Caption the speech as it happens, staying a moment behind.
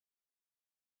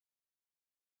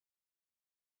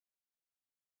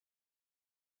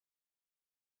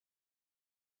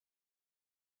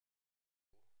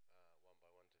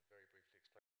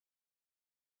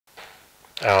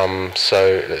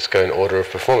So let's go in order of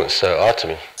performance. So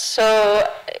Artemi. So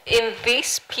in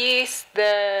this piece,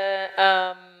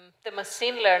 the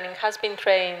machine learning has been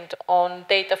trained on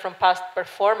data from past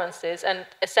performances, and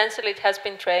essentially it has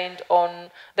been trained on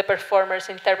the performer's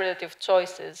interpretative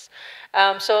choices.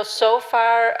 So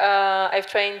far, I've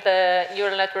trained the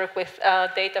neural network with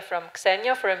data from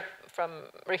Xenia from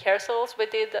rehearsals we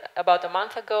did about a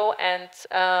month ago, and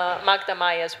Magda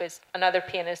Mayas, who is another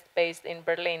pianist based in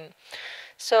Berlin.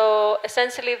 So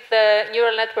essentially, the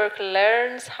neural network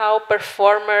learns how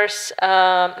performers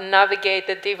navigate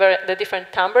the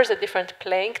different timbres, the different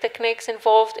playing techniques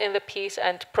involved in the piece,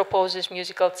 and proposes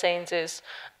musical changes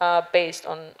based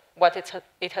on what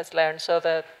it has learned. So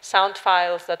the sound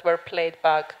files that were played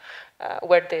back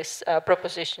were these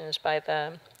propositions by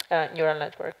the neural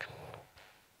network.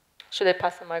 Should I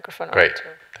pass the microphone on? Great,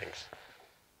 thanks.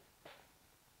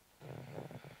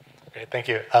 Great, thank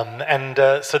you.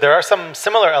 So there are some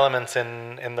similar elements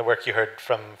in the work you heard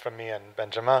from me and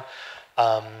Benjamin.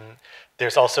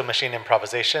 There's also machine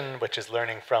improvisation, which is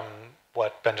learning from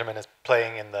what Benjamin is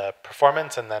playing in the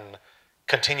performance and then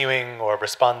continuing or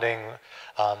responding.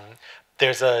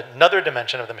 There's another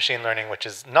dimension of the machine learning, which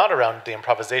is not around the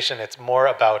improvisation, it's more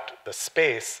about the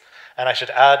space. And I should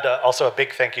add also a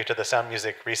big thank you to the Sound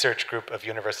Music Research Group of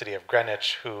University of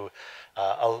Greenwich, who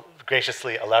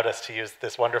graciously allowed us to use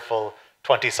this wonderful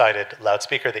 20-sided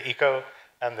loudspeaker, the Eco,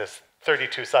 and this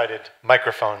 32-sided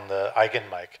microphone, the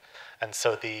Eigenmic. And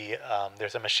so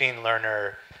there's a machine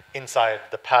learner inside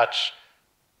the patch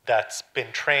that's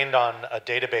been trained on a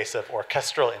database of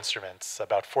orchestral instruments,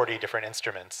 about 40 different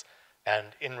instruments. And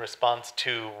in response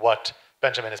to what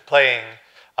Benjamin is playing,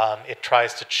 it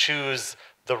tries to choose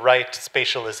the right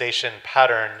spatialization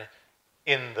pattern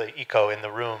in the echo, in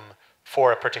the room,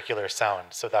 for a particular sound.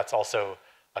 So that's also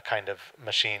a kind of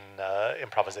machine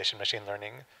improvisation, machine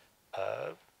learning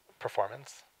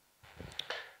performance.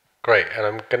 Great, and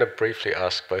I'm going to briefly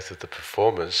ask both of the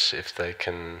performers if they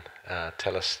can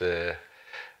tell us their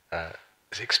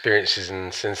experiences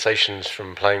and sensations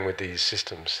from playing with these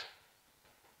systems.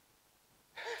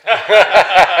 Okay.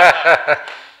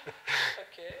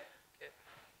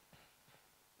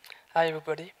 Hi,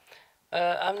 everybody.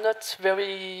 I'm not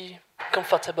very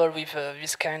comfortable with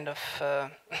this kind of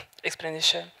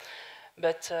explanation,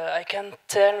 but I can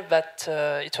tell that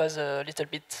it was a little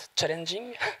bit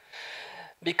challenging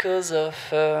because of,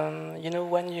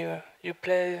 when you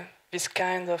play this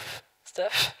kind of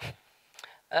stuff,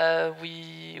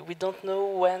 we don't know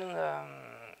when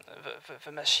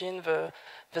the machine,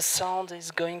 the sound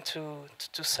is going to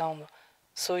sound.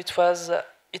 So it was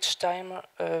each time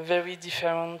a very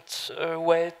different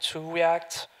way to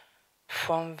react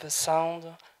from the sound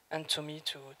and to me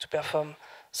to perform.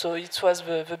 So it was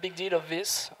the big deal of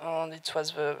this, and it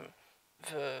was the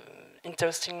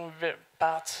interesting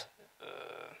part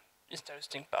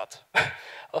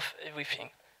of everything.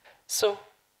 So,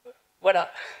 voila.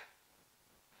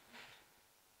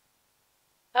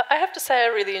 I have to say I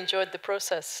really enjoyed the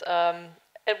process.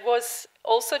 It was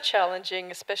also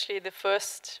challenging, especially the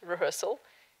first rehearsal.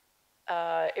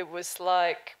 It was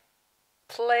like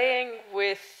playing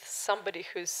with somebody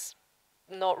who's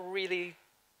not really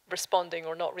responding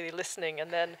or not really listening,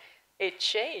 and then it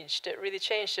changed. It really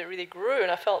changed. It really grew,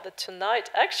 and I felt that tonight,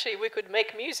 actually, we could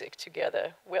make music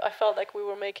together. I felt like we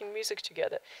were making music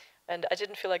together, and I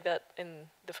didn't feel like that in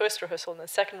the first rehearsal. And the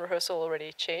second rehearsal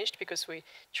already changed because we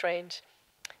trained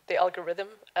the algorithm.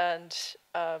 And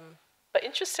but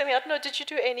interestingly, I don't know, did you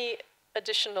do any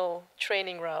additional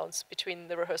training rounds between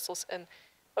the rehearsals? And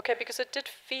okay, because it did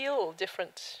feel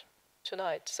different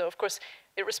tonight. So of course,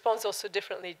 it responds also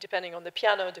differently depending on the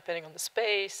piano, depending on the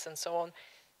space, and so on.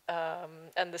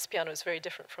 And this piano is very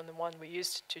different from the one we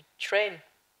used to train.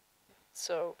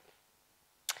 So,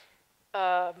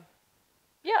 yeah,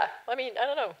 I mean, I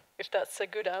don't know if that's a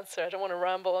good answer. I don't want to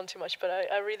ramble on too much, but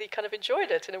I really kind of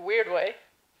enjoyed it in a weird way.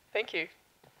 Thank you.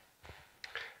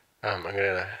 I'm going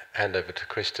to hand over to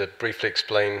Chris to briefly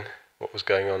explain what was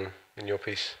going on in your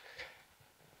piece.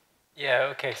 Yeah,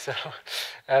 okay, so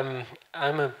I'm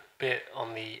a bit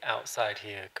on the outside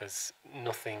here because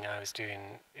nothing I was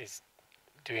doing is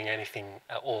doing anything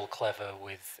at all clever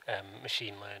with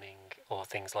machine learning or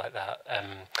things like that.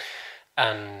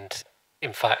 And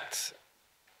in fact,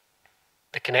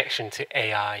 the connection to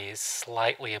AI is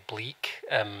slightly oblique.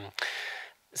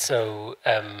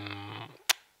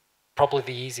 Probably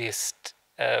the easiest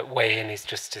way in is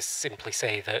just to simply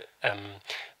say that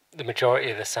the majority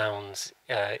of the sounds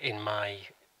in my,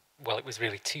 well, it was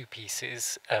really two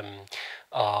pieces,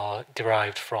 are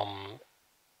derived from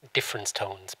difference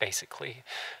tones, basically,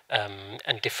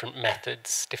 and different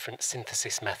methods, different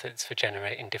synthesis methods for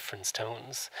generating difference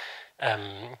tones.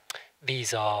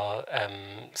 These are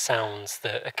sounds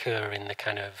that occur in the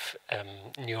kind of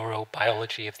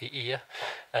neurobiology of the ear.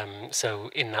 So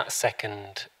in that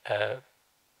second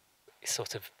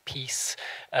sort of piece,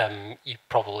 you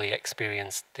probably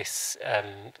experienced this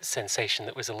sensation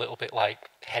that was a little bit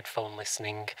like headphone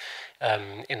listening,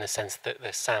 in the sense that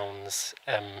the sounds,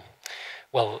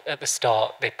 well, at the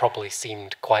start they probably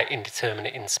seemed quite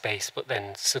indeterminate in space, but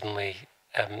then suddenly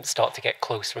start to get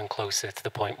closer and closer to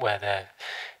the point where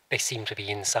they seem to be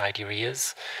inside your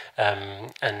ears,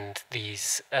 and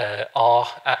these are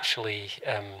actually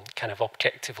kind of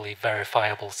objectively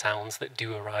verifiable sounds that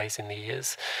do arise in the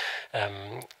ears.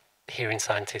 Hearing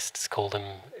scientists call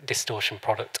them distortion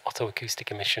product autoacoustic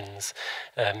emissions.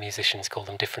 Musicians call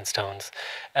them difference tones.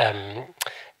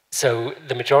 So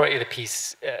the majority of the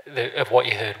piece of what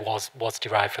you heard was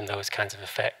derived from those kinds of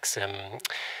effects.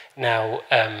 Now,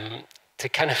 to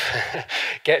kind of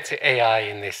get to AI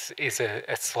in this is a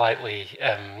slightly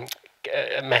a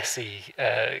messy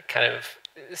kind of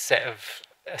set of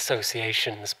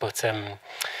associations, but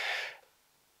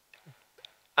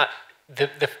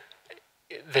the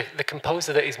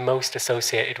composer that is most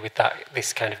associated with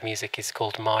this kind of music is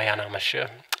called Marianne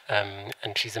Amasher,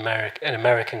 and she's an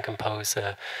American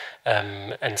composer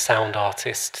and sound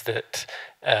artist that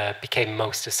became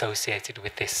most associated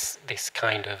with this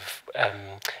kind of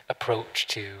approach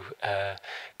to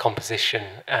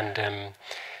composition, and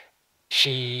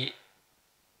she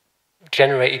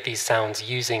generated these sounds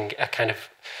using a kind of,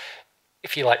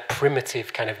 if you like,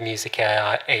 primitive kind of music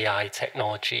AI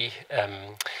technology.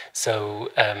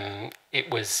 It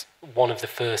was one of the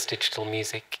first digital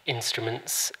music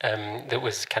instruments that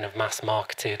was kind of mass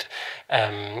marketed,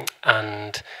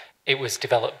 and it was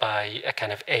developed by a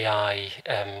kind of AI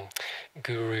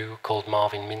guru called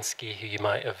Marvin Minsky, who you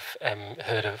might have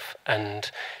heard of,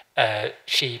 and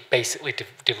she basically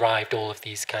derived all of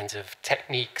these kinds of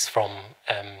techniques from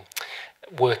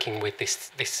working with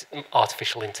this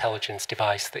artificial intelligence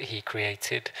device that he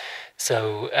created.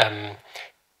 So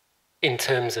in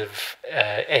terms of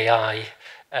AI,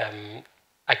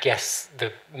 I guess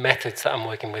the methods that I'm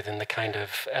working with and the kind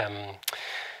of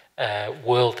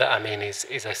world that I'm in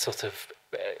is a sort of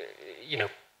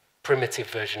primitive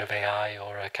version of AI,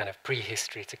 or a kind of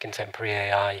prehistory to contemporary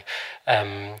AI.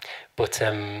 But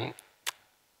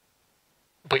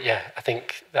yeah, I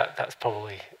think that's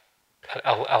probably.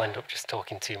 I'll end up just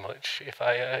talking too much if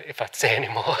I say any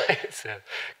more. It's a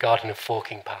garden of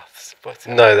forking paths. But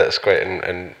no, that's great,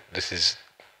 and this is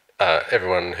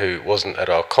everyone who wasn't at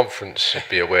our conference should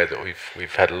be aware that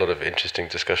we've had a lot of interesting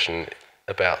discussion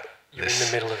about You're this. in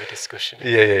the middle of a discussion.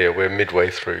 Yeah. We're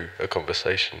midway through a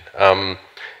conversation.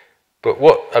 But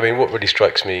what really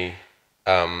strikes me,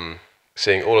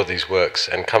 seeing all of these works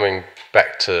and coming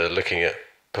back to looking at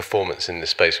performance in this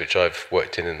space, which I've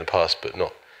worked in the past but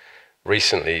not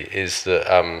recently, is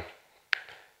that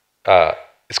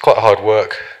it's quite hard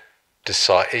work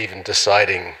even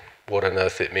deciding what on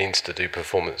earth it means to do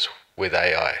performance with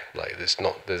AI. Like there's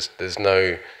the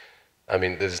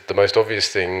most obvious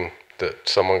thing that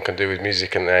someone can do with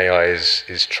music and AI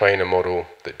is train a model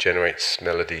that generates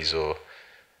melodies or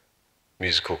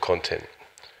musical content.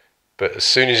 But as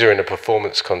soon as you're in a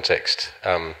performance context,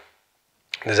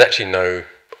 there's actually no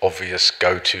obvious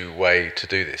go-to way to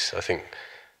do this. I think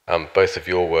both of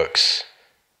your works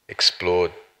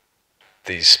explored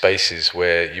these spaces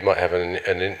where you might have an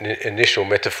initial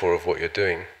metaphor of what you're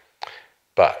doing,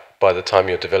 but by the time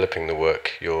you're developing the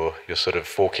work, you're sort of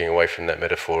forking away from that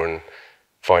metaphor and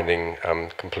finding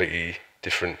completely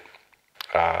different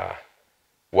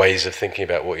ways of thinking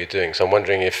about what you're doing. So I'm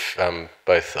wondering if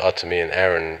both Artemi and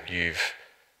Aaron,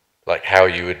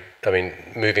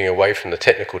 moving away from the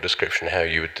technical description, how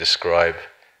you would describe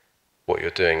what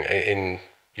you're doing. In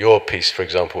your piece, for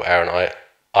example, Aaron,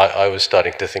 I was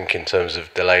starting to think in terms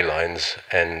of delay lines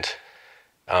and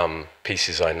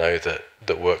pieces I know that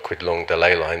work with long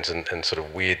delay lines and sort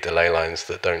of weird delay lines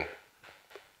that don't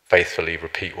faithfully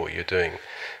repeat what you're doing.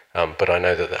 But I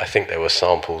know that I think there were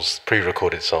samples,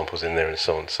 pre-recorded samples in there and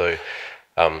so on. So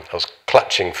I was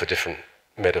clutching for different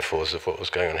metaphors of what was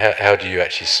going on. How do you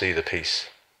actually see the piece?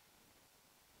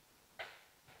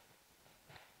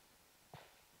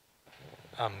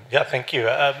 Yeah, thank you.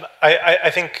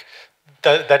 I think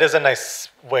that is a nice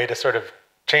way to sort of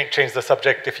change the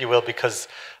subject, if you will, because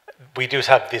we do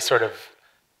have these sort of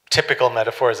typical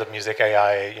metaphors of music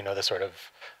AI, the sort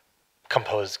of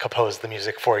compose the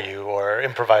music for you or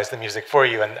improvise the music for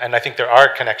you. And I think there are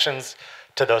connections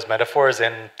to those metaphors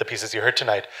in the pieces you heard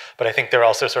tonight. But I think there are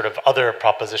also sort of other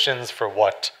propositions for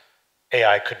what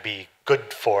AI could be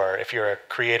good for if you're a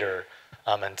creator.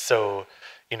 And so,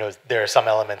 you know, there are some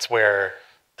elements where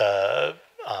the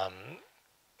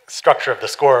structure of the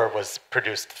score was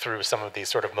produced through some of these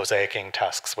sort of mosaicing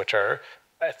tasks, which are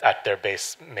at their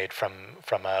base made from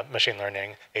a machine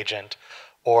learning agent.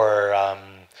 Or,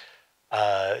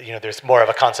 you know, there's more of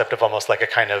a concept of almost like a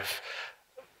kind of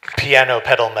piano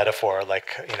pedal metaphor,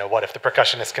 like, you know, what if the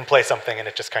percussionist can play something and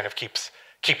it just kind of keeps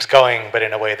going, but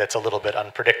in a way that's a little bit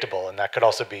unpredictable. And that could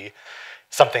also be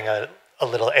something a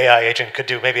little AI agent could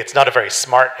do. Maybe it's not a very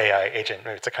smart AI agent,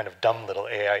 maybe it's a kind of dumb little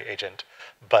AI agent,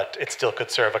 but it still could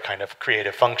serve a kind of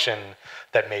creative function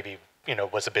that maybe, you know,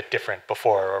 was a bit different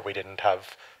before, or we didn't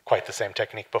have quite the same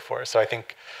technique before. So I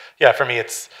think, yeah, for me,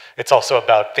 it's also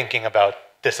about thinking about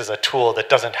this as a tool that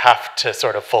doesn't have to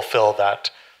sort of fulfill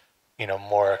that, you know,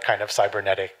 more kind of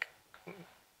cybernetic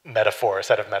metaphor,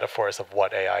 set of metaphors of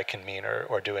what AI can mean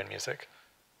or do in music.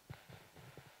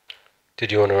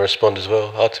 Did you want to respond as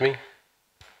well, Artemi?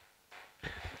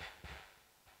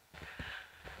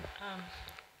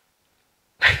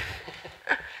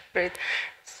 Great.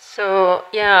 So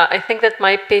yeah, I think that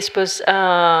my piece was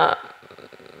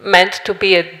meant to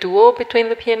be a duo between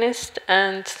the pianist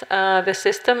and the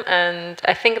system, and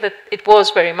I think that it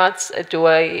was very much a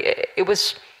duo. It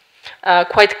was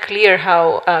quite clear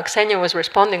how Xenia was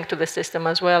responding to the system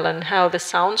as well, and how the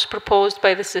sounds proposed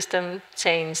by the system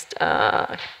changed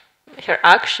her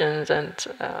actions. And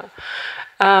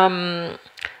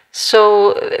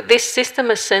so this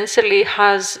system essentially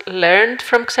has learned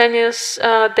from Xenia's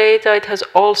data. It has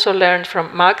also learned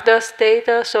from Magda's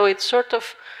data. So it sort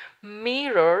of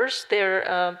mirrors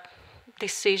their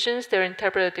decisions, their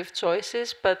interpretative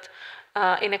choices, but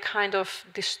in a kind of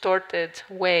distorted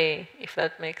way, if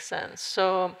that makes sense.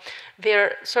 So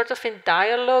they're sort of in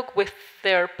dialogue with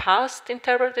their past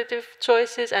interpretative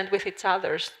choices and with each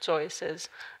other's choices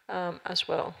as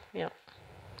well. Yeah.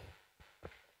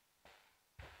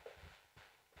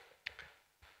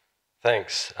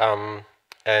 Thanks.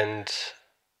 And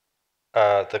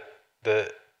the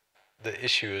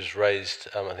issue is raised,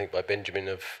 I think, by Benjamin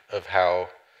of how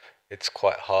it's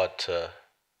quite hard to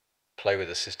play with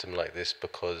a system like this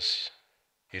because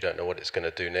you don't know what it's going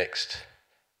to do next.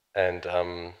 And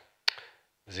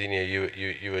Xenia,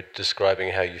 you were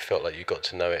describing how you felt like you got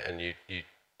to know it, and you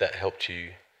that helped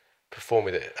you perform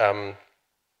with it.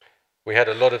 We had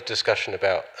a lot of discussion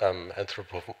about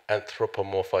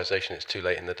anthropomorphization. It's too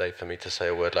late in the day for me to say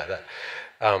a word like that.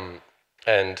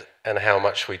 And how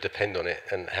much we depend on it,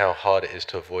 and how hard it is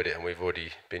to avoid it. And we've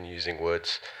already been using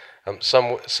words.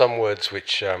 Some words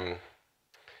which are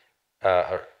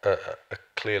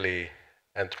clearly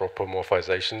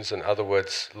anthropomorphizations, and other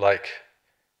words like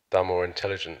dumb or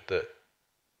intelligent that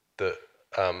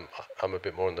I'm a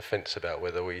bit more on the fence about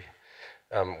whether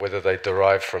they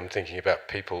derive from thinking about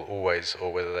people always,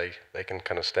 or whether they can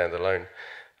kind of stand alone.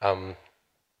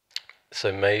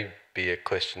 So maybe a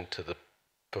question to the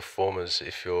performers,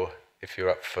 if you're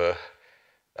up for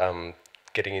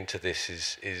getting into this,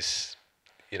 is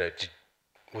you know,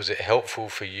 was it helpful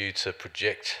for you to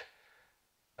project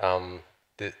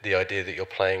the idea that you're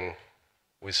playing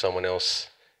with someone else,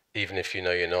 even if you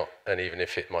know you're not, and even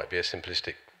if it might be a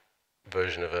simplistic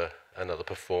version of another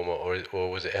performer, or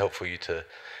was it helpful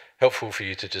for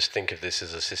you to just think of this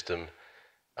as a system,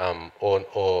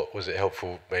 or was it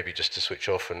helpful maybe just to switch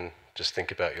off and just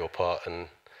think about your part and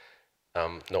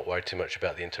not worry too much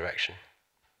about the interaction?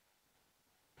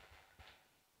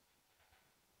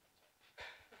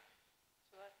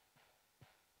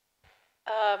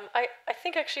 I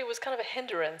think actually it was kind of a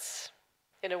hindrance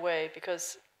in a way,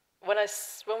 because when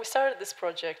we started this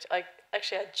project, I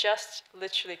just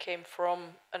literally came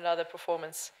from another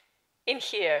performance in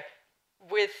here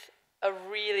with a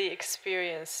really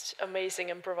experienced, amazing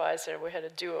improviser. We had a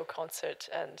duo concert,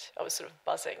 and I was sort of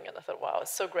buzzing, and I thought, wow,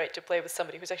 it's so great to play with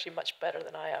somebody who's actually much better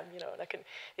than I am, you know, and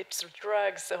it sort of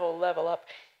drags the whole level up.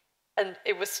 And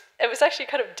it was actually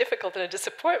kind of difficult and a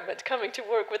disappointment coming to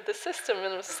work with the system,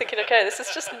 and I was thinking, okay, this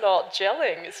is just not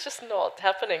gelling, it's just not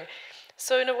happening.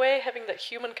 So in a way, having that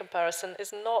human comparison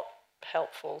is not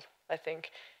helpful, I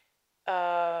think.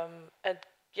 And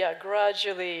yeah,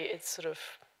 gradually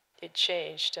it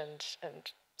changed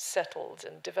and settled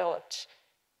and developed.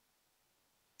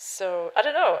 So I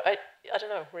don't know, I don't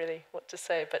know really what to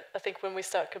say, but I think when we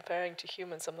start comparing to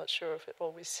humans, I'm not sure if it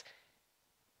always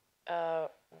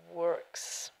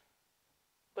works.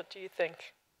 What do you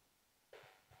think?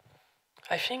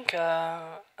 I think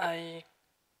I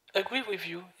agree with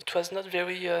you. It was not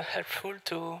very helpful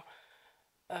to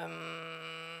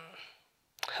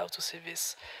how to say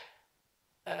this.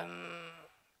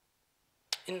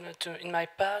 In my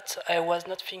part, I was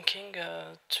not thinking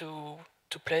to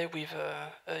play with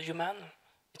a human.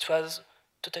 It was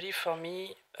totally for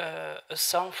me a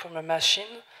sound from a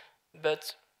machine,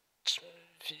 but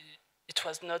it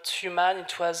was not human.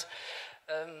 It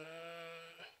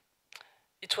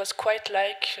was quite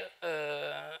like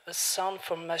a sound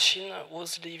from a machine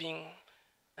was living,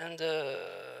 and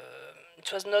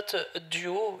it was not a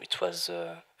duo. It was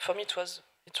for me.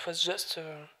 It was just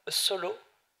a solo,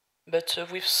 but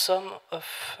with some of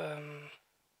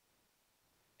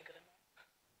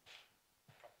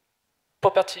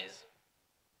properties.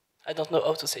 I don't know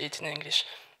how to say it in English,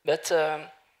 but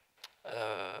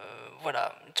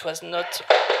voilà. It was not.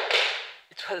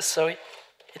 It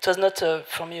was not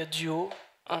for me a duo,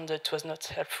 and it was not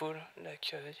helpful,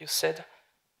 like you said,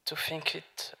 to think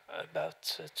it about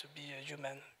to be a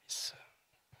human.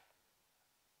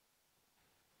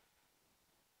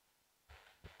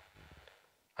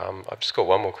 I've just got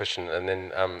one more question, and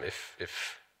then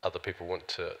if other people want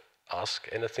to ask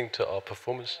anything to our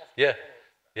performers, yeah,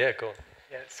 go on.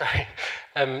 Yeah, sorry.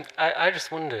 I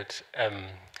just wondered,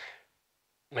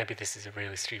 maybe this is a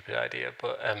really stupid idea,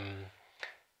 but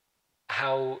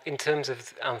how, in terms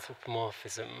of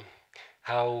anthropomorphism,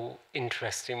 how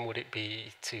interesting would it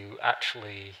be to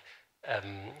actually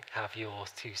have your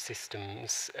two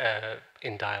systems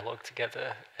in dialogue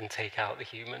together and take out the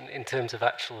human, in terms of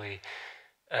actually,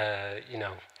 you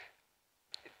know,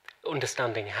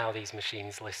 understanding how these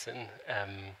machines listen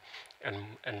and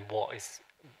what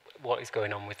is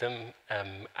going on with them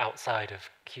outside of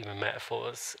human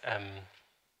metaphors.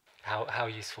 How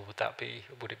useful would that be?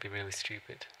 Would it be really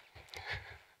stupid?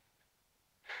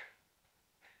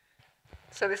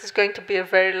 So this is going to be a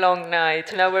very long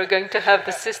night. Now we're going to have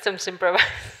the systems improvise.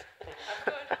 I'm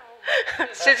going home.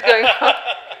 She's going home.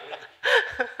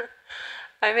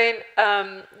 I mean,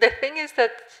 the thing is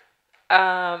that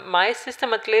my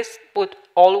system at least would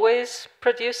always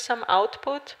produce some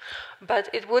output, but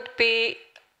it would be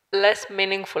less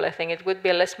meaningful, I think. It would be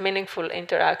a less meaningful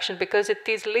interaction because it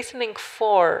is listening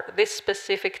for this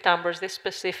specific timbres, this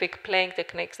specific playing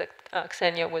techniques that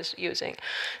Xenia was using.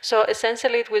 So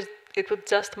essentially it would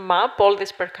just map all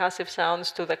these percussive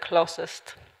sounds to the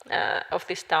closest of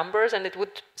these timbres, and it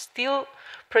would still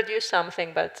produce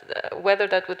something, but whether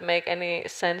that would make any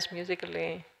sense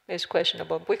musically is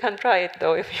questionable. We can try it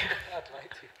though if you... I'd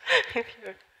like to. if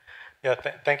you're... Yeah,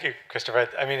 thank you, Christopher.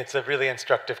 I mean, it's a really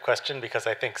instructive question because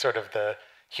I think sort of the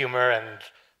humor and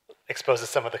exposes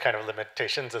some of the kind of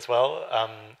limitations as well.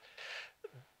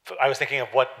 I was thinking of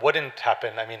what wouldn't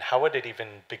happen. I mean, how would it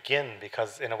even begin?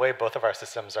 Because in a way, both of our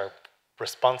systems are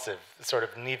responsive. Sort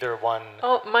of neither one.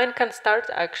 Oh, mine can start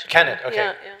actually. Can it? Okay.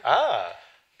 Yeah. Ah,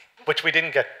 which we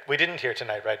didn't hear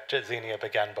tonight, right? Xenia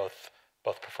began both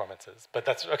performances, but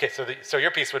that's okay. So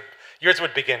yours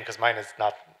would begin because mine is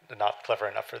not clever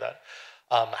enough for that.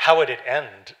 How would it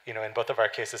end? You know, in both of our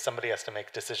cases, somebody has to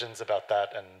make decisions about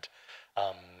that, and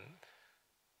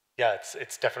yeah,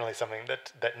 it's definitely something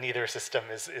that neither system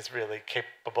is really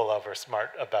capable of or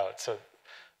smart about. So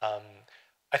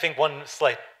I think one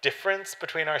slight difference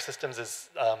between our systems is,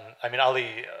 I mean,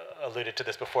 Ollie alluded to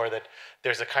this before, that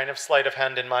there's a kind of sleight of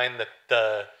hand in mind that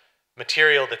the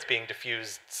material that's being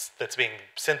diffused, that's being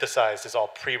synthesized is all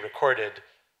pre-recorded,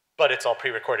 but it's all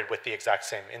pre-recorded with the exact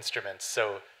same instruments.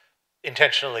 So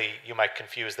intentionally, you might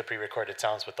confuse the pre-recorded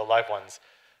sounds with the live ones.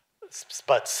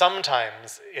 But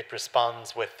sometimes it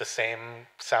responds with the same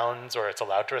sounds, or it's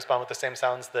allowed to respond with the same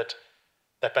sounds that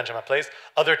Benjamin plays.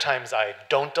 Other times I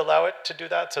don't allow it to do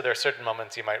that. So there are certain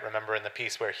moments you might remember in the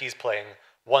piece where he's playing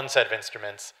one set of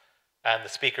instruments and the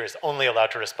speaker is only allowed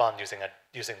to respond using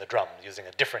the drum, using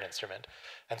a different instrument.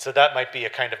 And so that might be a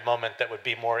kind of moment that would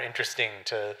be more interesting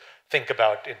to think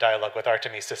about in dialogue with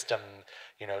Artemi system,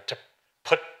 you know, to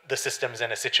put the systems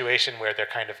in a situation where they're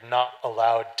kind of not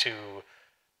allowed to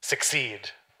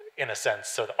succeed in a sense.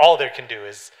 So that all they can do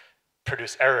is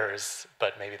produce errors,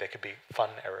 but maybe they could be fun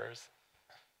errors.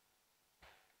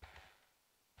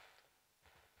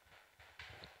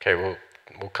 Okay,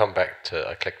 we'll come back to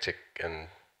Eclectic and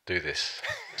do this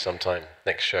sometime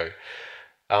next show.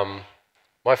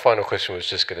 My final question was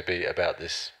just going to be about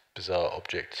this bizarre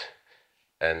object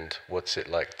and what's it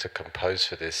like to compose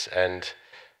for this. And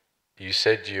you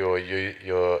said you're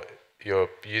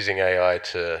using AI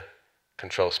to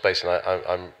control space, and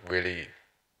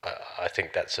I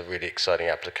think that's a really exciting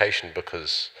application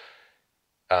because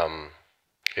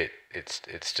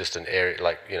it's just an area,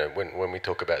 like, you know, when we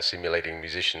talk about simulating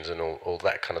musicians and all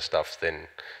that kind of stuff, then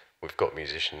we've got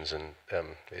musicians, and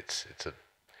it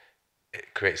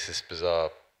creates this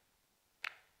bizarre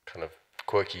kind of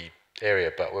quirky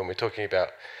area, but when we're talking about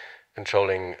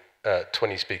controlling a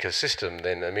 20 speaker system,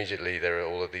 then immediately there are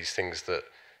all of these things that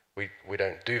we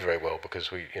don't do very well,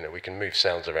 because we can move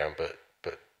sounds around, but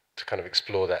to kind of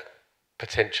explore that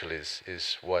potential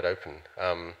is wide open.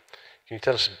 Can you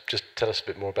tell us a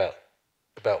bit more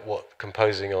about what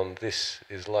composing on this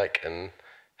is like, and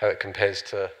how it compares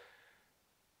to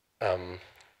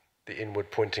the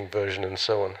inward pointing version and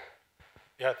so on?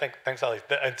 Yeah, thanks, Ollie.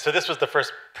 So this was the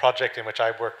first project in which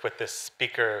I worked with this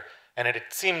speaker, and it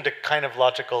seemed a kind of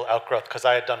logical outgrowth, because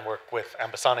I had done work with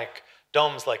ambisonic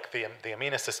domes like the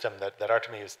Amina system that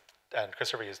Artemi used and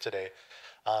Christopher used today.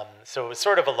 So it was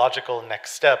sort of a logical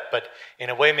next step, but in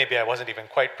a way maybe I wasn't even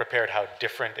quite prepared how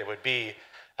different it would be.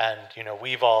 And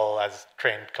we've all, as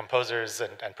trained composers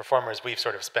and performers, we've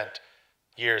sort of spent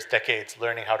years, decades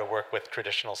learning how to work with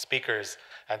traditional speakers,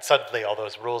 and suddenly all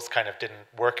those rules kind of didn't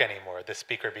work anymore. This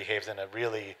speaker behaves in a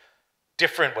really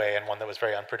different way, and one that was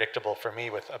very unpredictable for me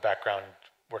with a background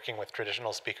working with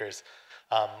traditional speakers.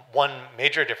 One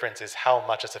major difference is how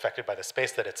much it's affected by the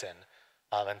space that it's in.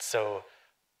 And so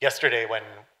yesterday when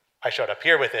I showed up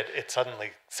here with it, it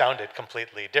suddenly sounded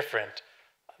completely different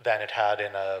than it had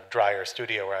in a drier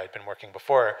studio where I'd been working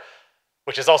before,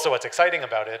 which is also what's exciting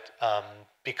about it,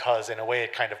 because in a way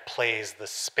it kind of plays the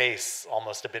space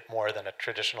almost a bit more than a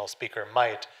traditional speaker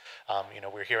might.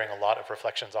 We're hearing a lot of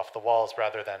reflections off the walls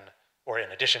rather than, or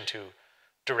in addition to,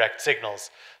 direct signals.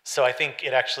 So I think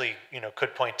it actually,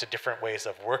 could point to different ways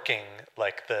of working,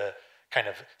 like the kind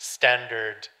of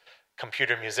standard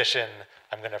computer musician,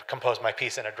 I'm going to compose my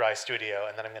piece in a dry studio,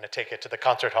 and then I'm going to take it to the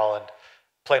concert hall and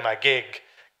play my gig,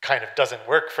 kind of doesn't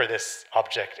work for this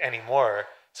object anymore.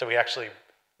 So we actually,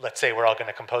 let's say we're all going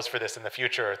to compose for this in the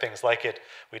future or things like it,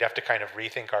 we'd have to kind of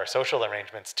rethink our social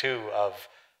arrangements too, of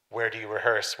where do you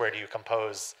rehearse, where do you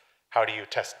compose, how do you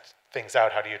test things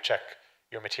out, how do you check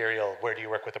your material, where do you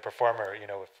work with a performer?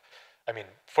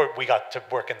 We got to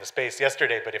work in the space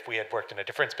yesterday, but if we had worked in a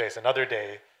different space another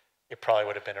day, it probably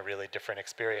would have been a really different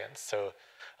experience. So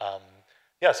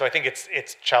so I think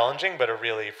it's challenging, but a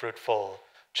really fruitful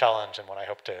challenge, and one I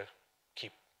hope to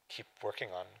keep working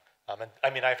on. I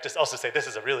have to also say this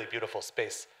is a really beautiful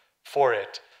space for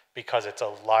it, because it's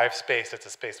a live space. It's a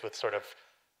space with sort of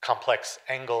complex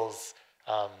angles.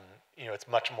 It's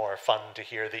much more fun to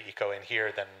hear the echo in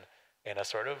here than in a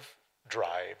sort of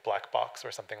dry black box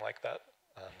or something like that.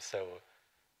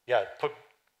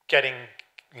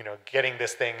 Getting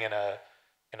this thing in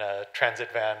a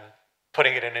transit van,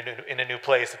 putting it in a new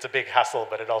place, it's a big hassle,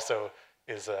 but it also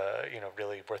is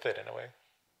really worth it in a way.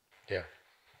 Yeah,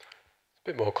 it's a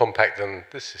bit more compact than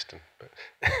this system. But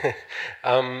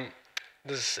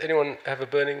does anyone have a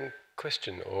burning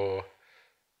question or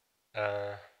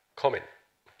comment?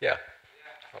 Yeah.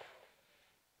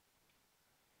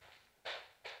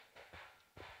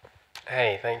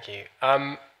 Hey, thank you.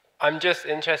 I'm just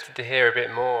interested to hear a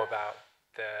bit more about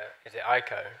is it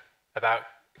IKO? About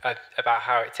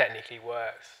how it technically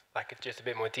works, like just a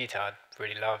bit more detail. I'd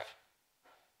really love.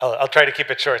 I'll try to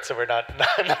keep it short so we're not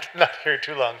here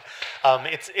too long.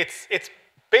 It's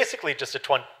basically just a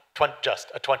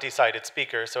 20-sided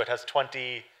speaker, so it has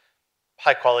 20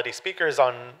 high-quality speakers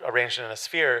arranged in a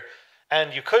sphere,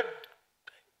 and you could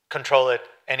control it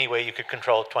any way you could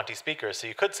control 20 speakers. So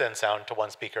you could send sound to one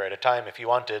speaker at a time if you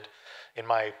wanted. In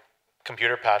my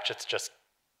computer patch, it's just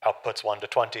outputs 1 to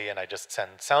 20, and I just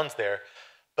send sounds there.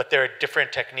 But there are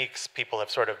different techniques people have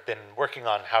sort of been working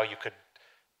on, how you could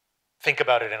think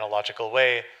about it in a logical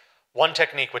way. One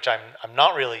technique, which I'm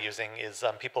not really using, is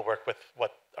people work with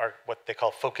what they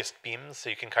call focused beams. So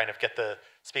you can kind of get the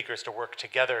speakers to work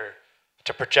together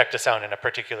to project a sound in a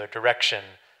particular direction.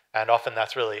 And often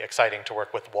that's really exciting to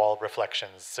work with wall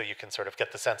reflections, so you can sort of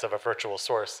get the sense of a virtual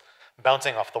source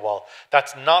bouncing off the wall.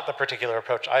 That's not the particular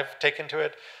approach I've taken to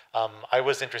it. I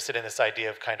was interested in this idea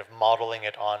of kind of modeling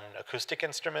it on acoustic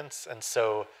instruments. And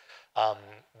so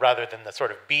rather than the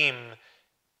sort of beam,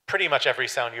 pretty much every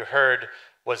sound you heard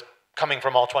was coming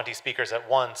from all 20 speakers at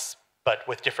once, but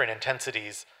with different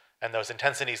intensities. And those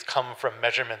intensities come from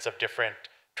measurements of different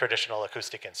traditional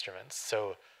acoustic instruments.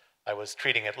 So I was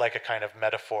treating it like a kind of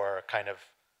metaphor, kind of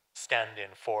stand-in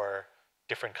for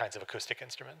different kinds of acoustic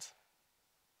instruments.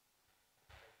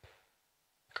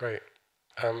 Great.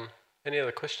 Any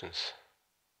other questions?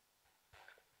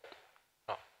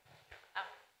 Oh.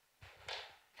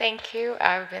 Thank you.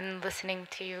 I've been listening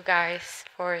to you guys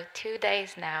for 2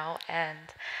 days now, and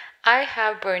I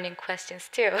have burning questions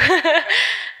too.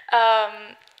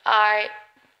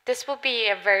 This will be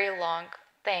a very long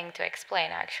thing to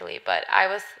explain, actually, but I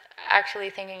was actually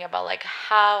thinking about like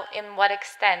how, in what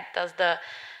extent does the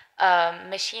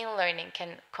machine learning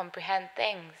can comprehend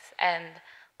things, and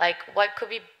like what could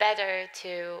be better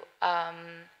to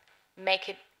make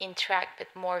it interact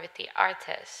with more with the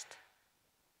artist?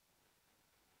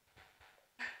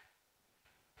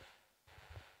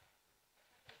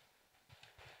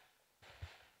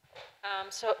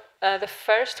 So the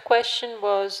first question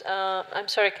was, I'm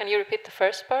sorry, can you repeat the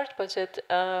first part? Was it?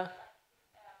 How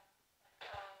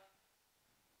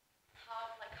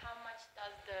much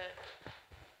does the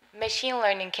machine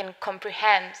learning can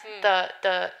comprehend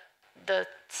the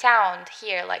sound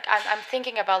here? Like I'm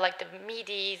thinking about like the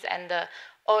MIDIs and the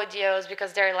audios,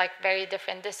 because they're like very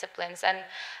different disciplines, and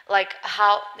like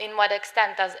how, in what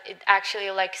extent does it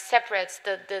actually like separates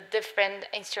the different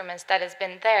instruments that has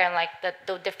been there, and like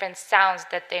the different sounds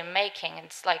that they're making?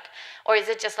 It's like, or is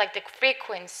it just like the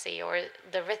frequency or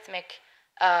the rhythmic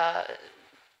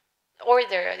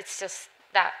order? It's just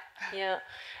that. Yeah.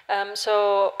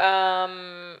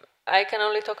 I can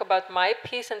only talk about my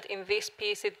piece, and in this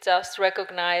piece it just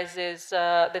recognizes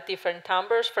the different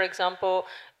timbres. For example,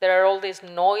 there are all these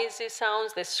noisy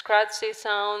sounds, these scratchy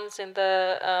sounds in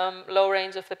the low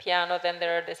range of the piano. Then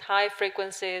there are these high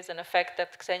frequencies, an effect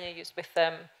that Xenia used with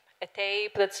a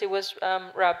tape that she was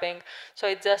rubbing. So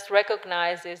it just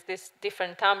recognizes these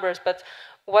different timbres. But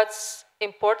what's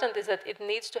important is that it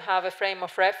needs to have a frame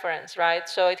of reference, right?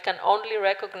 So it can only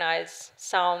recognize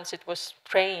sounds it was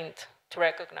trained to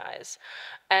recognize.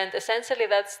 And essentially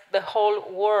that's the whole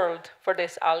world for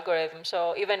this algorithm.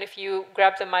 So even if you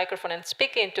grab the microphone and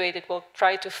speak into it, it will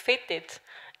try to fit it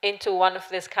into one of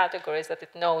these categories that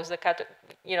it knows,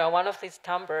 one of these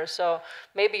timbres. So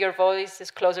maybe your voice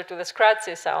is closer to the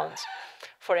scratchy sounds,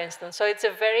 for instance. So it's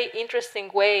a very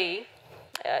interesting way,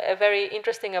 a very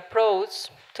interesting approach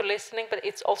to listening, but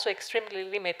it's also extremely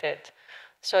limited.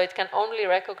 So it can only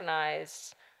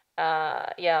recognize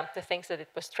the things that it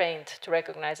was trained to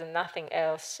recognize, and nothing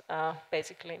else,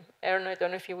 basically. Aaron, I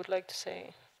don't know if you would like to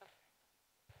say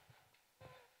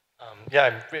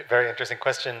something. Very interesting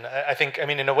question. I think,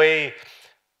 in a way,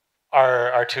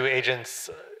 our two agents,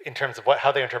 in terms of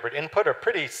how they interpret input, are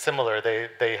pretty similar.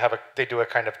 They do a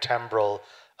kind of timbral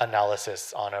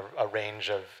analysis on a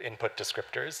range of input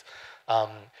descriptors.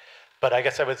 But I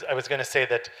guess I was going to say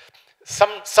that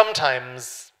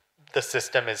sometimes the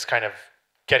system is kind of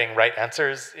getting right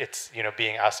answers. It's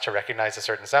being asked to recognize a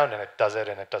certain sound, and it does it,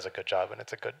 and it does a good job, and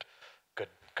it's a good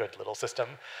little system.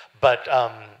 But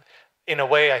in a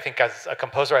way, I think as a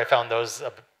composer, I found those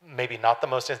maybe not the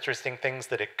most interesting things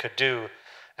that it could do,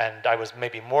 and I was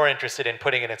maybe more interested in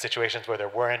putting it in situations where there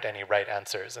weren't any right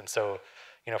answers. And so,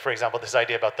 for example, this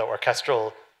idea about the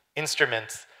orchestral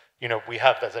instruments, we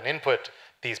have as an input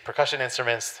these percussion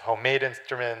instruments, homemade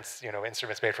instruments,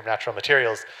 instruments made from natural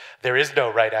materials. There is no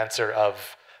right answer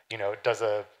of, does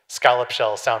a scallop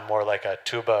shell sound more like a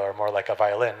tuba or more like a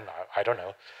violin? I don't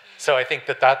know. So I think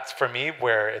that's for me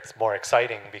where it's more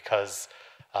exciting, because,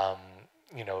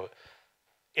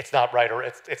 it's not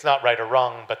right or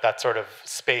wrong, but that sort of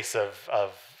space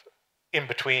of in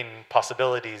between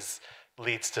possibilities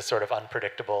leads to sort of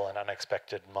unpredictable and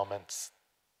unexpected moments.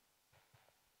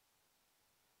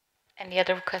 And the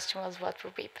other question was, what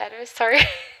would be better? Sorry.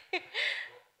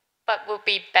 What would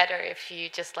be better if you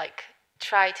just like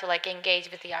try to like engage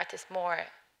with the artist more?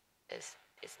 Is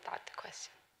that the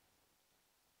question?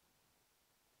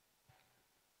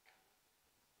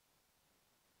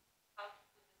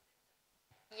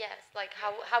 Yes, like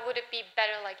how would it be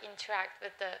better like interact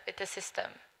with the system,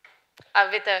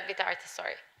 with the artist?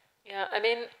 Sorry. Yeah,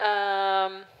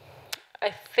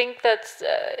 I think that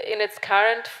in its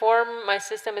current form, my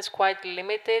system is quite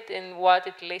limited in what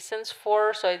it listens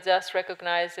for. So it just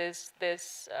recognizes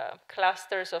these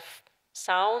clusters of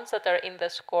sounds that are in the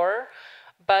score,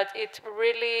 but it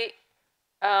really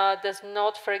does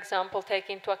not, for example, take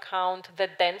into account the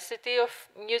density of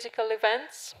musical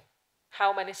events,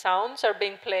 how many sounds are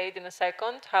being played in a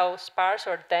second, how sparse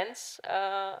or dense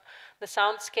the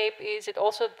soundscape is. It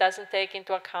also doesn't take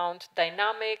into account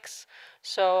dynamics.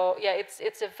 So yeah,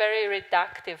 it's a very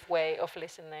reductive way of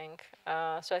listening.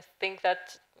 So I think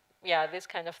that, these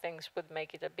kind of things would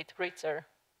make it a bit richer.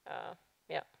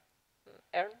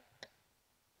 Aaron?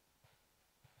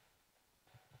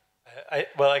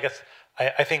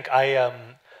 I think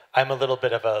I'm a little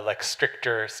bit of a like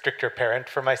stricter parent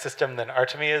for my system than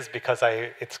Artemi is, because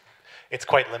it's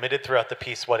quite limited throughout the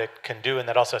piece what it can do, and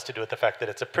that also has to do with the fact that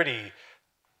it's a pretty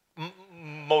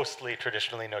mostly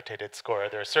traditionally notated score.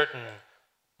 There are certain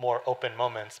more open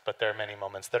moments, but there are many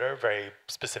moments that are very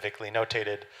specifically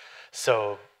notated.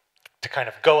 So to kind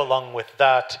of go along with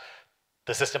that,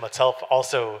 the system itself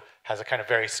also has a kind of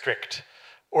very strict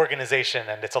organization,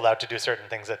 and it's allowed to do certain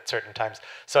things at certain times.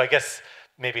 So I guess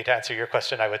maybe to answer your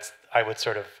question, I would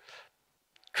sort of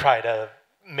try to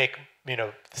make,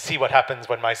 see what happens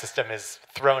when my system is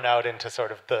thrown out into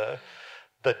sort of the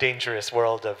dangerous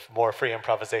world of more free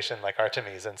improvisation like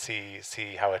Artemi's, and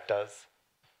see how it does.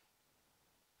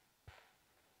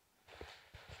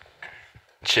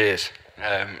 Cheers.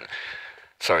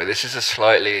 Sorry, this is a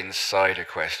slightly insider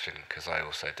question because I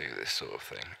also do this sort of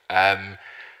thing.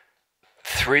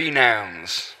 3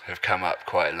 nouns have come up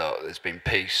quite a lot. There's been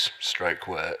piece, stroke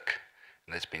work,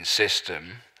 and there's been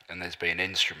system, and there's been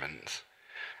instrument.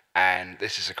 And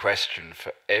this is a question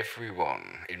for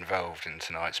everyone involved in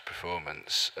tonight's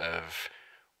performance of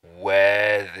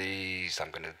where these,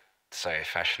 I'm going to say a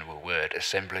fashionable word,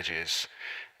 assemblages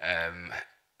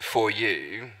for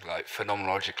you, like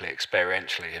phenomenologically,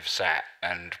 experientially, have sat,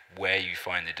 and where you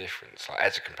find the difference. Like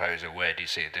as a composer, where do you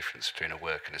see the difference between a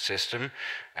work and a system?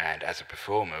 And as a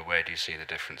performer, where do you see the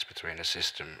difference between a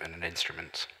system and an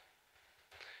instrument?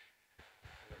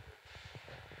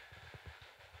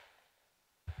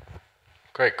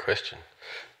 Great question.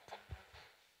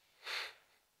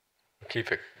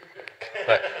 Keep it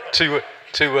like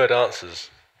two-word answers.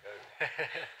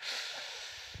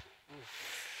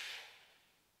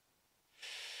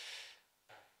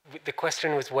 The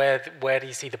question was where do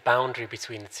you see the boundary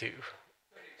between the two?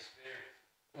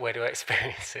 Where do I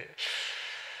experience it?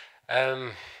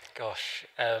 Gosh.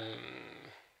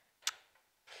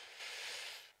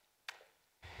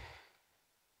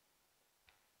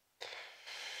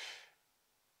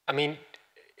 I mean,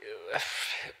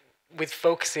 with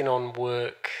focusing on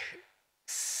work,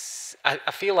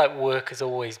 I feel like work has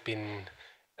always been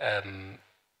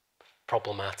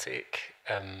problematic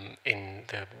in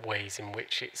the ways in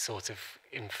which it sort of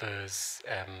infers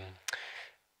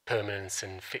permanence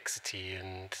and fixity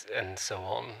and so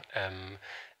on.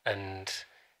 And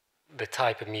the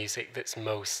type of music that's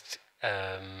most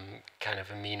kind of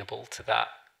amenable to that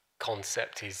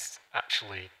concept is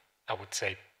actually, I would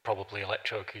say, probably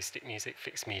electroacoustic music,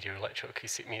 fixed media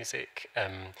electroacoustic music.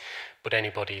 But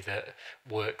anybody that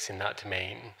works in that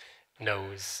domain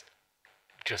knows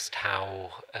just how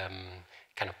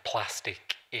kind of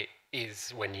plastic it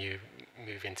is when you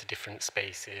move into different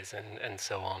spaces and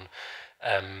so on.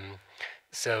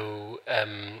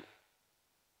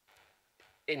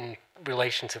 In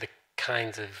relation to the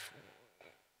kinds of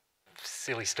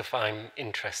silly stuff I'm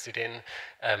interested in,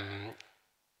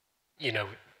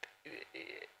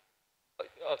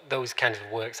 those kinds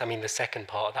of works, I mean, the second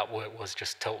part of that work was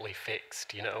just totally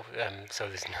fixed, so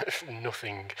there's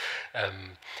nothing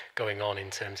going on in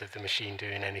terms of the machine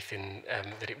doing anything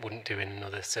that it wouldn't do in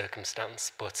another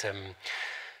circumstance. But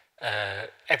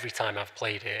every time I've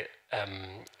played it,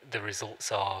 the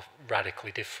results are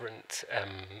radically different.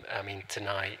 I mean,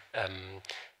 tonight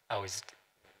I was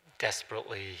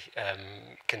desperately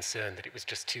concerned that it was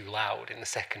just too loud in the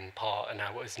second part, and I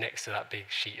was next to that big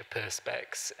sheet of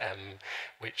perspex,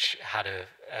 which had a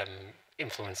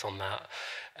influence on that.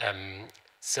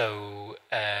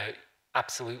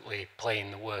 Absolutely, playing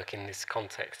the work in this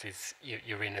context is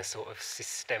you're in a sort of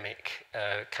systemic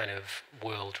kind of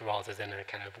world rather than a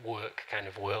kind of work kind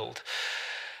of world.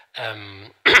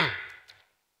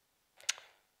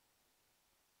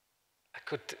 I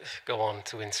could go on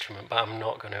to instrument, but I'm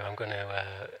not going to. I'm going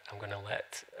to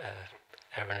let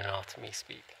Aaron and Artemi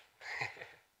speak.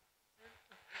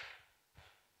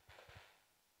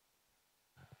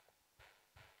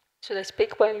 Should I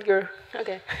speak while you're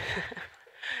okay?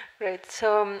 Great.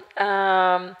 So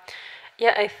yeah,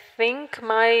 I think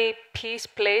my piece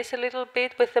plays a little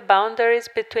bit with the boundaries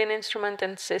between instrument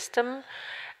and system.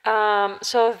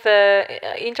 So the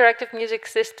interactive music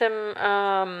system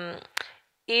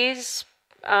is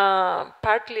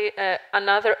partly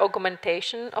another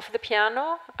augmentation of the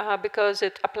piano because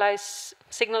it applies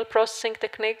signal processing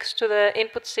techniques to the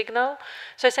input signal.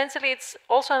 So essentially it's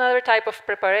also another type of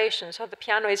preparation. So the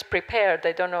piano is prepared.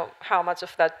 I don't know how much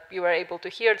of that you were able to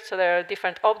hear. So there are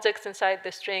different objects inside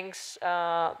the strings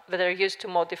that are used to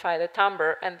modify the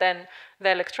timbre, and then the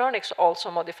electronics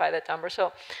also modify the timbre.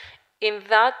 So in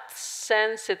that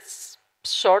sense it's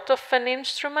sort of an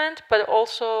instrument, but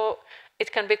also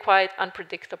it can be quite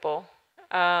unpredictable.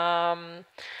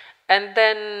 And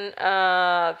then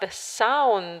the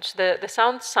sound, the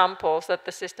sound samples that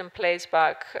the system plays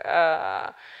back,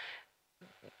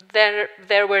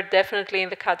 there were definitely in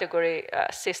the category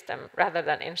system rather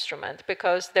than instrument,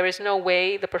 because there is no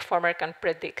way the performer can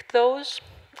predict those.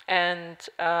 And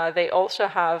they also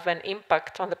have an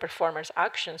impact on the performer's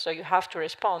action, so you have to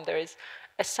respond. There is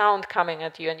a sound coming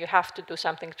at you and you have to do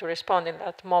something to respond in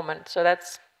that moment. So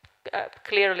that's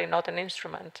clearly not an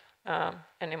instrument.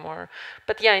 anymore.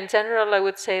 But yeah, in general, I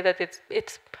would say that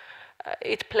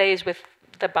it plays with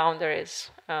the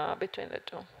boundaries between the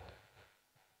two.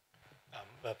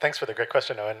 Thanks for the great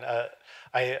question, Owen.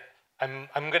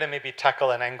 I'm going to maybe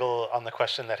tackle an angle on the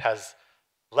question that has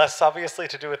less obviously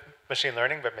to do with machine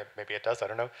learning, but maybe it does, I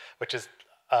don't know, which is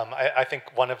I think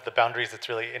one of the boundaries that's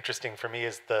really interesting for me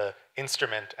is the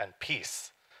instrument and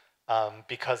piece.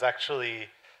 Because actually,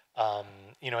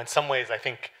 in some ways, I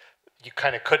think you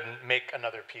kind of couldn't make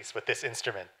another piece with this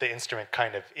instrument. The instrument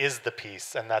kind of is the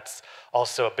piece, and that's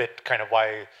also a bit kind of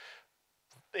why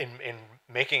in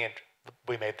making it,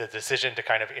 we made the decision to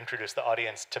kind of introduce the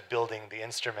audience to building the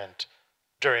instrument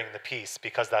during the piece,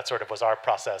 because that sort of was our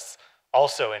process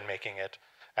also in making it,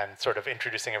 and sort of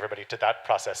introducing everybody to that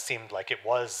process seemed like it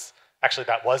was, actually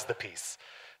that was the piece.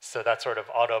 So that sort of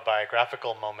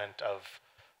autobiographical moment of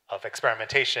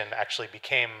experimentation actually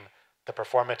became the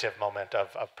performative moment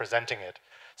of presenting it.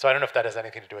 So I don't know if that has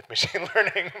anything to do with machine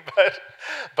learning,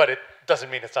 but it doesn't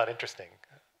mean it's not interesting.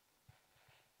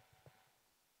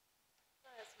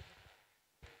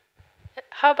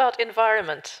 How about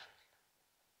environment?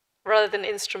 Rather than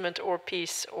instrument or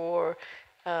piece or,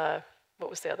 what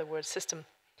was the other word, system?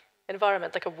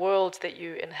 Environment, like a world that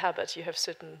you inhabit. You have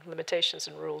certain limitations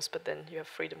and rules, but then you have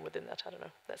freedom within that. I don't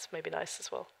know. That's maybe nice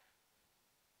as well.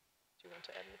 Do you want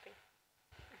to add anything?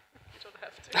 You don't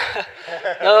have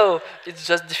to. No, it's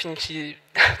just definitely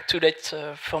too late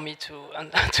for me to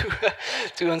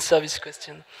answer this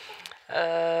question.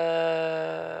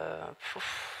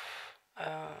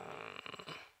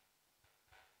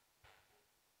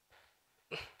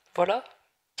 Voilà.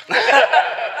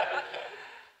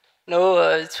 No,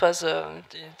 it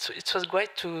was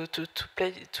great to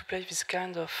play this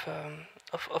kind of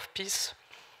piece,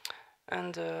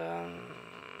 and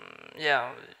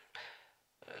yeah,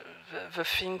 the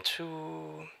thing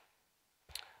to.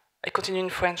 I continue in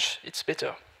French. It's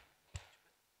better.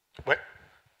 Ouais.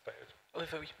 Oui,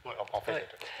 oui. Ouais, en fait. Ouais.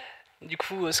 Du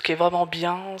coup, ce qui est vraiment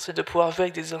bien, c'est de pouvoir jouer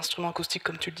avec des instruments acoustiques,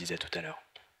 comme tu le disais tout à l'heure.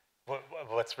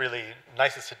 What's really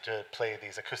nice is to play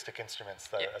these acoustic instruments,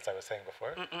 as I was saying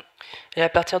before. Et à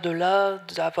partir de là,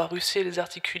 d'avoir réussi à les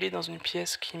articuler dans une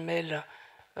pièce qui mêle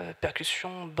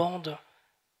percussion, bande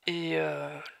et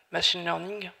machine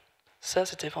learning, ça,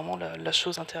 c'était vraiment la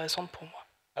chose intéressante pour moi.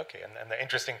 Okay, and the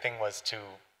interesting thing was to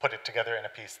put it together in a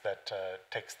piece that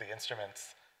takes the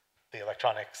instruments, the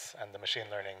electronics, and the machine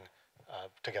learning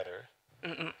together.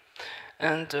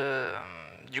 And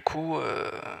du coup,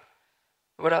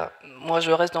 voilà, moi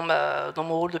je reste dans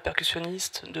mon rôle de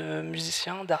percussionniste, de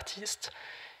musicien, d'artiste,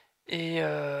 et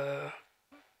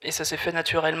ça s'est fait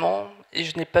naturellement, et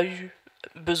je n'ai pas eu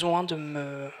besoin de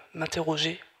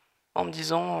m'interroger en me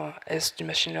disant est-ce du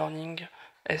machine learning,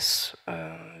 est-ce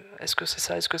que c'est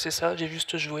ça, est-ce que c'est ça, j'ai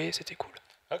juste joué, c'était cool.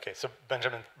 Okay, so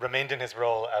Benjamin remained in his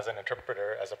role as an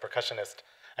interpreter, as a percussionist,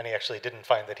 and he actually didn't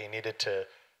find that he needed to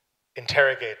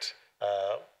interrogate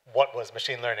what was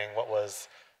machine learning, what was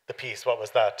the piece, what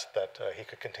was that he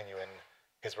could continue in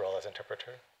his role as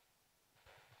interpreter.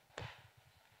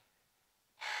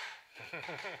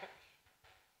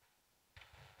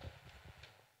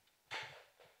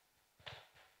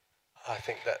 I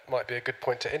think that might be a good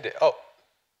point to end it. Oh,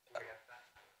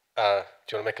 do you want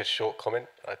to make a short comment?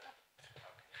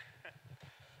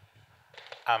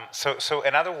 So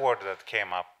another word that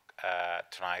came up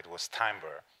tonight was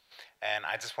timbre, and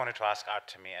I just wanted to ask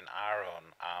Artemi and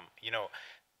Aaron,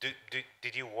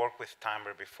 did you work with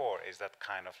timbre before? Is that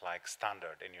kind of like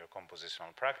standard in your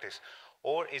compositional practice,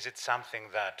 or is it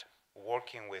something that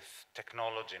working with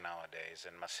technology nowadays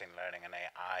and machine learning and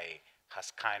AI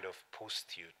has kind of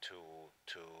pushed you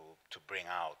to bring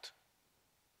out?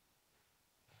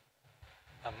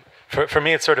 For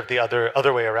me, it's sort of the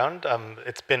other way around.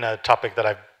 It's been a topic that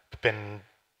I've been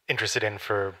interested in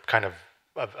for kind of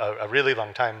a really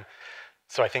long time.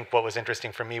 So I think what was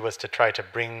interesting for me was to try to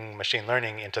bring machine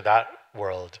learning into that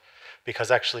world, because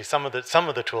actually some of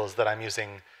the tools that I'm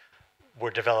using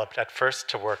were developed at first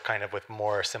to work kind of with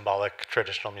more symbolic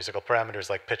traditional musical parameters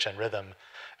like pitch and rhythm.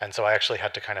 And so I actually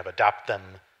had to kind of adapt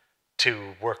them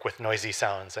to work with noisy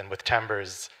sounds and with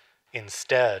timbres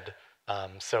instead.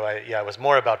 So it was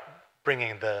more about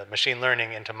bringing the machine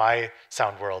learning into my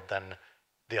sound world than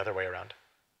the other way around.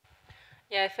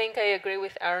 Yeah, I think I agree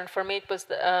with Aaron. For me, it was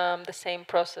the same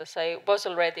process. I was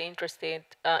already interested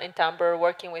in timbre,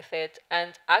 working with it,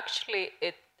 and actually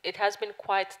it has been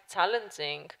quite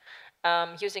challenging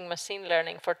using machine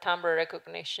learning for timbre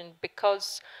recognition,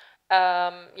 because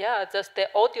just the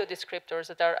audio descriptors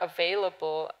that are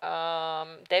available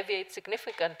deviate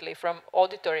significantly from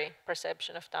auditory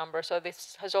perception of timbre. So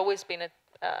this has always been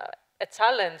a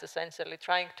challenge, essentially,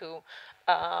 trying to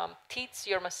teach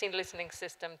your machine listening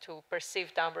system to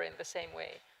perceive timbre in the same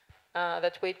way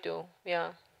that we do.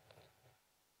 Yeah.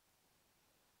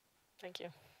 Thank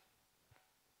you.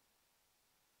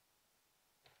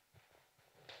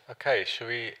 Okay, shall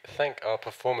we thank our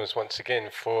performers once again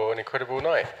for an incredible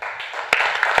night?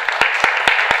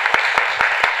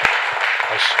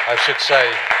 I should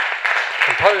say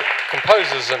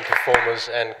composers and performers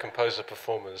and composer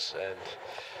performers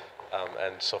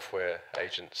and software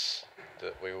agents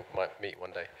that we might meet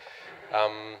one day.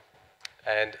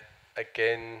 And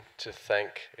again to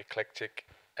thank Eclectic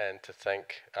and to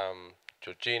thank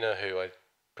Georgina, who I'm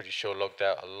pretty sure logged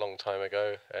out a long time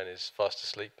ago and is fast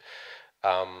asleep.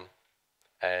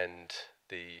 And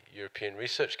the European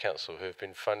Research Council, who have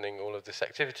been funding all of this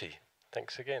activity.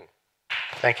 Thanks again.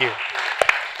 Thank you.